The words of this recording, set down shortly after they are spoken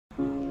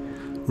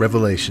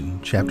Revelation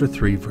chapter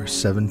 3, verse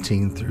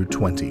 17 through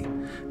 20,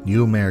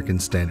 New American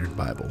Standard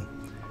Bible.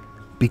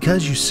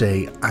 Because you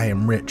say, I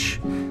am rich,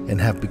 and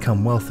have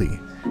become wealthy,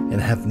 and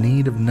have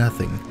need of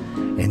nothing,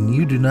 and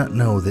you do not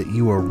know that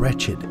you are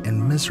wretched,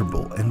 and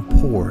miserable, and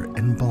poor,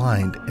 and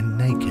blind, and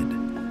naked,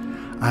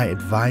 I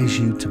advise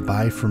you to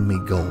buy from me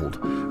gold,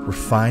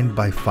 refined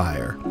by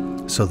fire,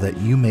 so that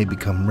you may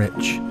become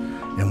rich,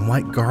 and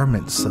white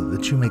garments so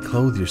that you may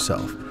clothe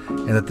yourself,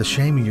 and that the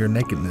shame of your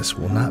nakedness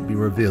will not be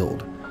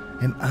revealed,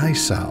 and eye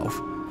salve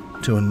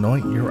to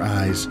anoint your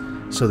eyes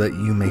so that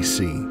you may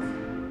see.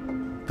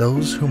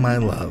 Those whom I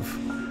love,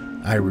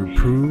 I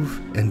reprove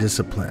and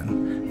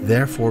discipline.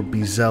 Therefore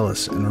be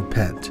zealous and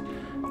repent.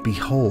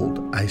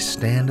 Behold, I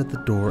stand at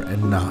the door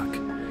and knock.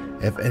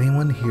 If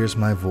anyone hears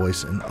my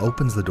voice and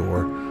opens the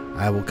door,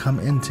 I will come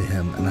into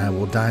him, and I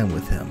will dine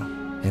with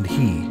him, and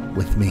he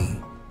with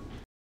me.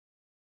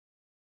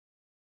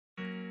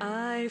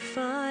 I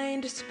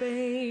find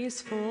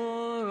space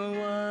for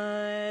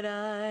what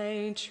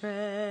I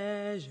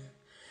treasure.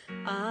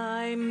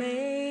 I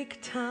make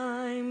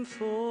time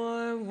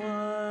for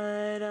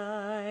what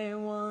I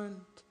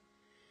want.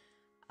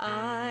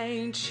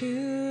 I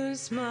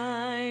choose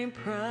my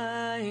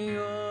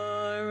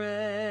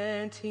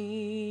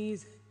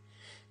priorities.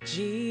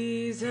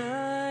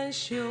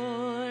 Jesus,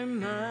 you're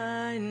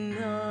my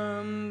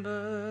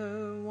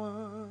number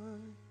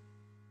one.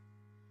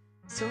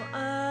 So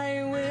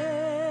I will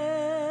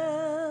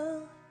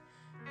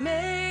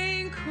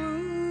make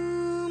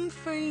room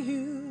for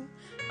you.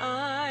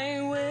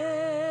 I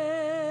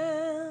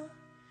will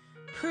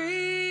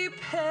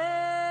prepare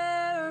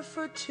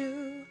for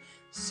two,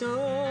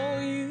 so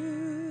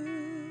you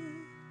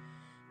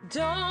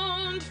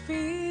don't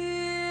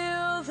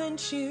feel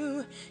that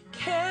you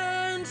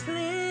can't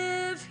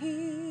live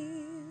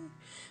here.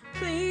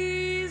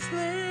 Please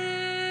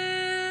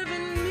live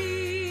in me.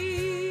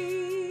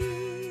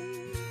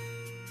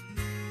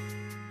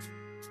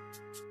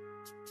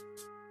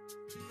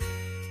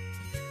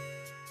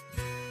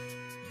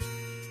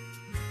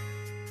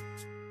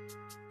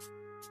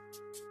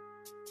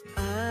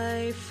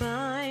 I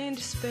find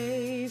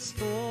space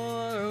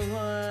for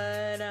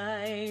what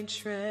I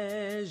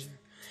treasure.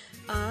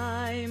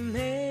 I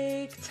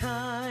make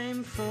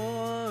time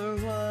for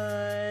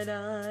what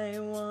I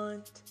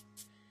want.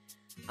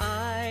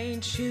 I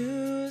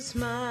choose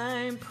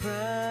my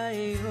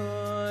priorities.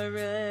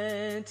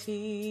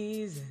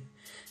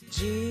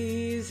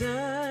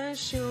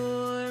 Jesus,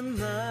 you're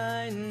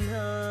my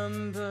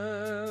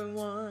number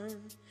one.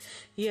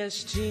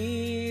 Yes,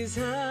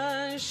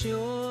 Jesus,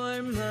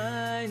 you're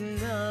my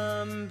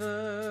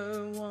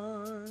number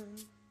one.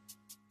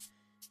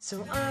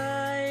 So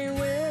I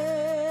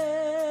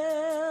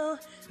will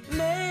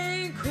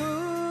make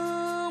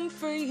room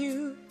for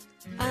you.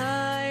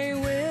 I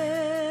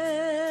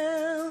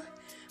will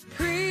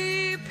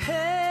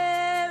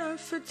prepare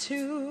for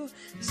two,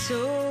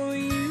 so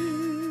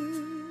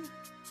you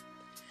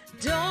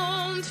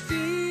don't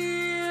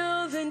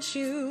feel that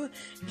you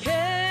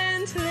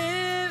can't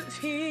live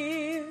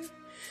here.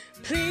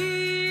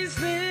 Please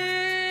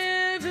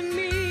live in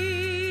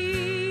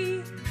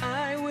me.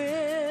 I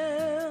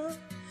will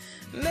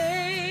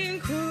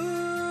make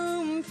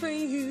room for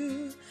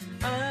you.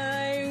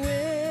 I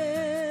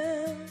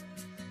will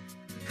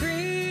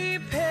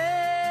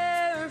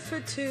prepare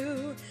for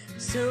two,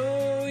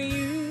 so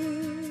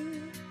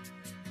you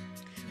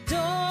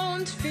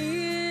don't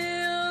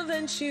feel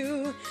that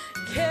you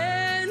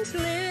can't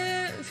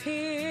live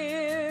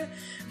here.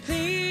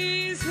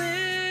 Please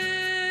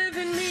live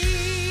in me.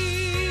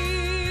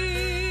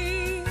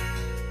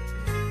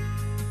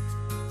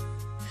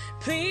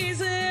 Please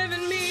live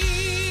in me.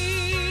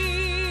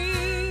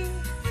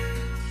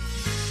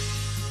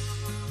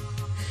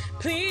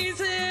 Please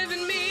live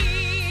in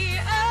me.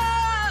 Oh,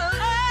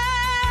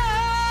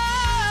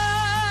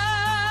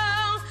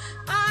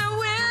 I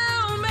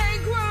will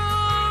make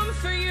room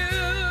for you.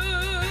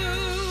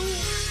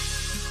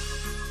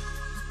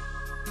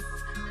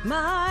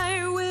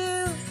 My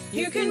will,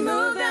 you can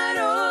move that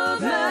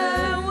over.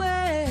 My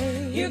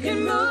way, you can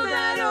move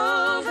that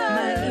over.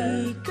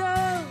 My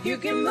ego, you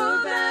can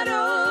move that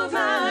over.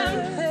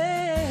 My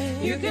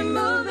faith, you can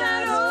move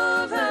that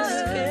over. My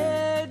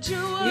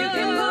schedule, you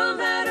can move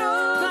that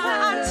over.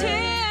 My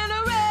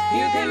itinerary,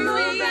 you can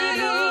move that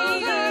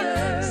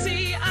over.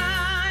 See,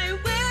 I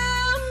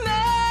will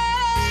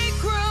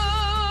make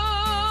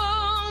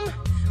room.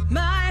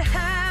 My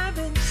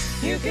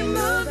habits, you can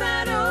move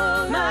that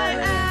over. My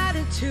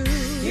attitude,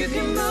 you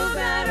can move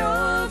that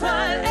over.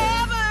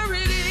 Whatever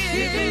it is,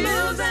 you can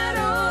move that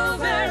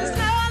over. There's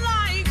none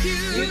like you.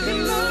 You can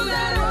move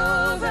that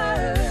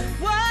over.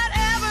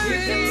 Whatever you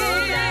can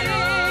move that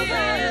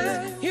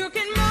over. You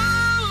can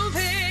move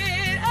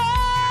it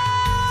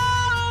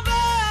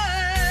over.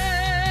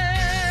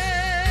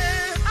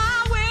 I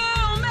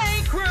will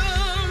make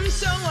room,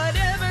 so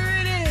whatever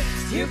it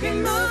is, you can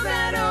move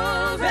that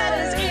over. That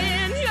is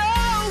in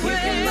your way. You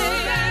can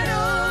move that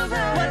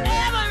over.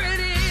 Whatever it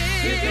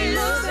is, you can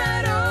move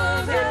that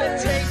over. If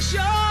it takes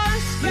your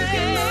space, you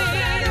can move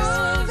that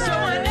over. So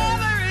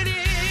whatever it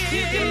is,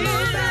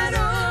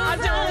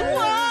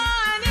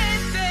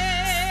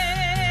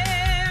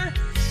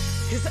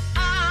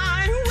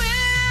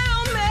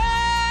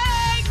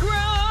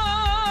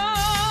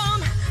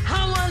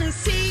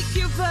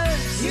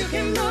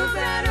 can move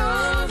that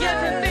over.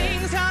 Get the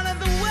things out of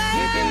the way.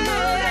 You can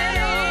move that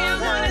over. I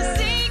wanna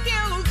seek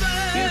you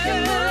first. You can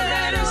move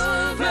that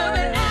over. Move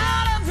it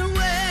out of the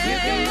way. You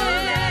can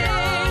move that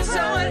over.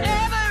 So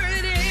whatever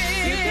it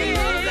is, you can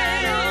move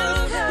that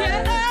over.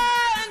 Yeah,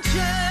 I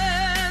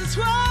just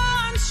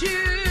want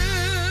you.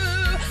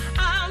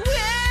 I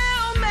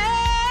will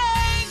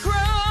make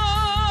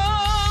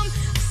room.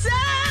 So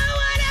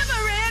whatever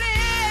it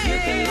is, you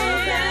can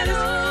move that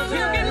over.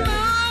 You can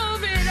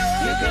move it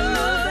over. You can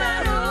move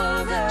that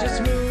over. Just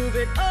move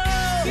it over.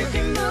 You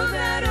can move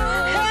that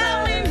over.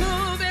 Help me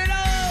move it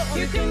over.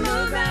 You can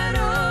move that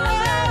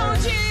over. Oh,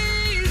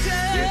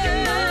 Jesus. You can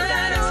move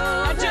that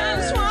over. I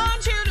just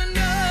want you to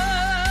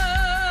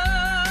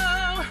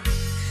know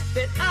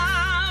that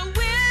I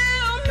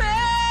will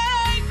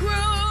make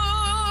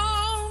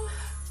room.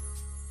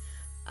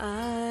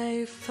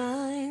 I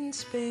find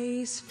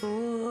space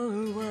for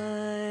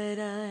what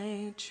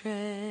I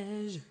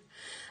treasure.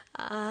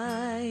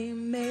 I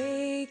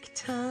make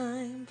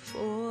time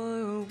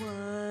for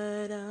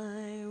what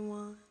I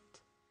want.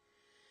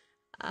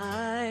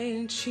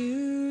 I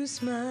choose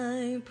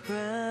my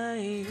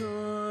priorities.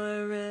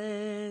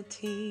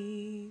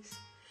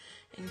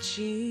 And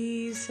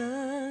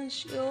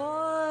Jesus,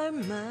 you're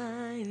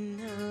my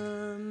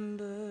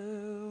number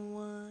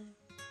one.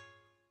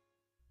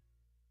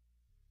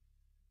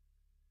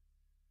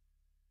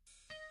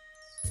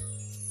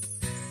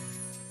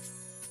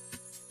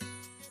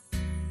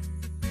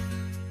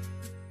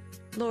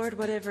 Lord,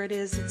 whatever it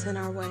is that's in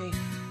our way,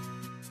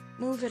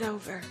 move it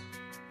over.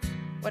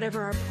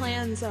 Whatever our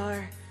plans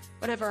are,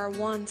 whatever our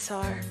wants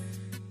are,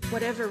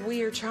 whatever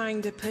we are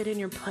trying to put in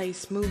your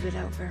place, move it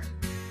over.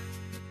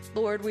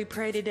 Lord, we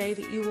pray today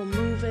that you will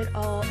move it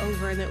all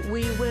over and that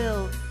we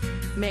will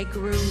make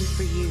room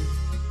for you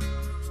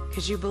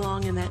because you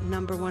belong in that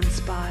number one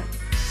spot.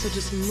 So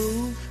just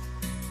move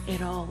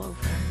it all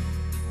over.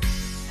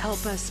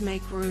 Help us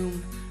make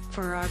room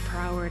for our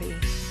priority,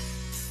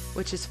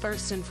 which is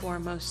first and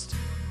foremost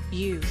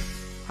you,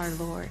 our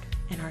Lord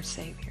and our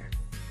Savior.